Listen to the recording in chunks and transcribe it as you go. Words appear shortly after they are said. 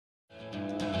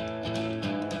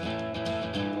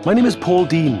My name is Paul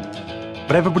Dean,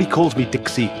 but everybody calls me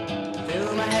Dixie.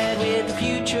 Fill my head with the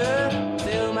future,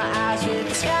 fill my eyes with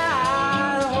the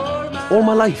sky, hold my All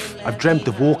my life, I've dreamt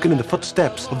of walking in the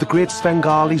footsteps of the great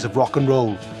Svengalis of rock and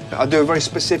roll. I do a very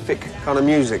specific kind of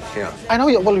music here. I know,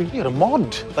 well, you're a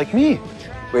mod, like me.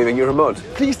 Wait, you're a mod?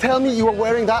 Please tell me you are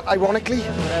wearing that, ironically.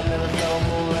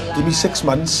 Give me 6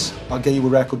 months, I'll get you a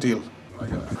record deal. I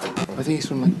think he's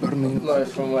from like Birmingham. No,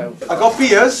 he's from Wales. I got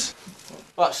beers.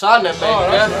 What, son then,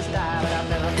 mate?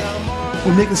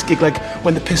 We'll make this gig like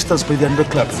when the Pistols play the Under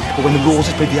Club, or when the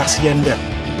Roses play the Hacienda.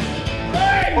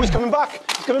 Oh, he's coming back!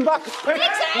 He's coming back! Quick!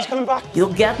 He's coming back!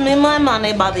 You'll get me my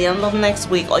money by the end of next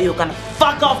week, or you can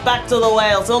fuck off back to the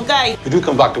Wales, okay? If you do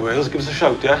come back to Wales, give us a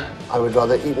shout, yeah? I would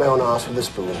rather eat my own ass with a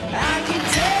spoon. I can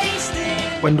taste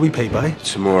it. When do we pay by?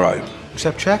 Tomorrow.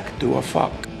 Accept check? Do I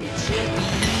fuck?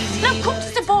 And I've come to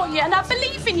support you and I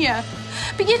believe in you.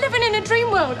 But you're living in a dream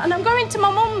world and I'm going to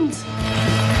my mum's.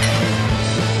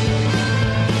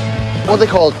 What are they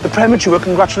called? The premature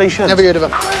congratulations. Never heard of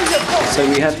him. So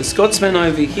we have the Scotsman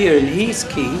over here and he's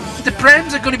key. The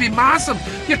Prems are going to be massive.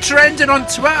 You're trending on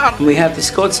Twitter. And we have the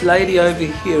Scots lady over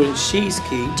here and she's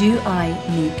key. Do I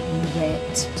make you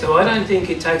wet? So I don't think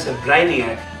it takes a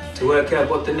brainiac to work out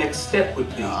what the next step would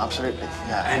be. No, absolutely,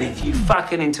 yeah. And if you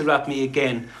fucking interrupt me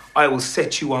again, I will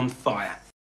set you on fire.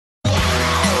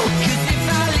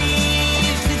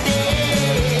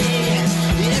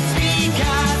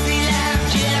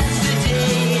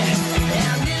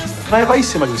 Can I have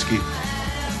ice in my whiskey?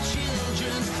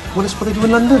 Well, that's what they do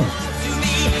in London.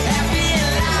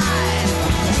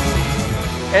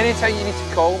 Anytime you need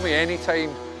to call me,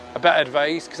 anytime a bit of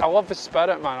advice, because I love the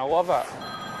spirit, man. I love it.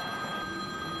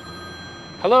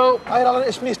 Hello? Hi, Alan,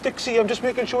 it's me, it's Dixie. I'm just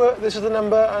making sure this is the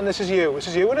number and this is you. This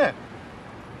is you, isn't it?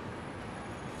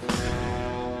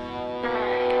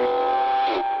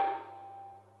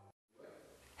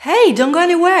 Hey, don't go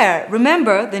anywhere.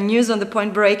 Remember the news on the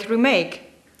Point Break remake?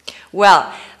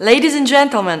 Well, ladies and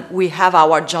gentlemen, we have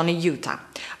our Jonny Owen.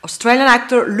 Australian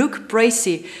actor Luke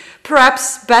Bracey,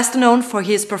 perhaps best known for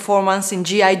his performance in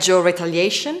G.I. Joe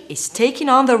Retaliation, is taking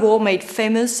on the role made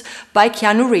famous by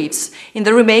Keanu Reeves in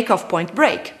the remake of Point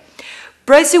Break.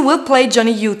 Bracey will play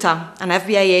Jonny Owen, an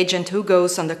FBI agent who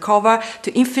goes undercover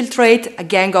to infiltrate a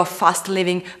gang of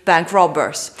fast-living bank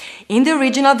robbers. In the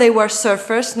original, they were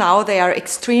surfers, now they are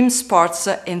extreme sports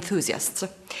enthusiasts.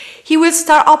 He will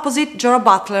star opposite Jorah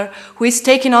Butler, who is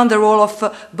taking on the role of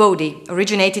Bodhi,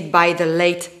 originated by the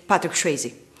late Patrick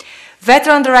Swayze.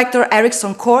 Veteran director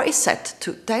Erickson Core is set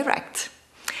to direct.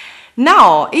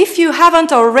 Now, if you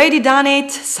haven't already done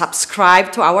it,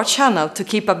 subscribe to our channel to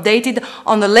keep updated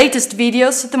on the latest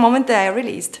videos the moment they are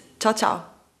released. Ciao, ciao!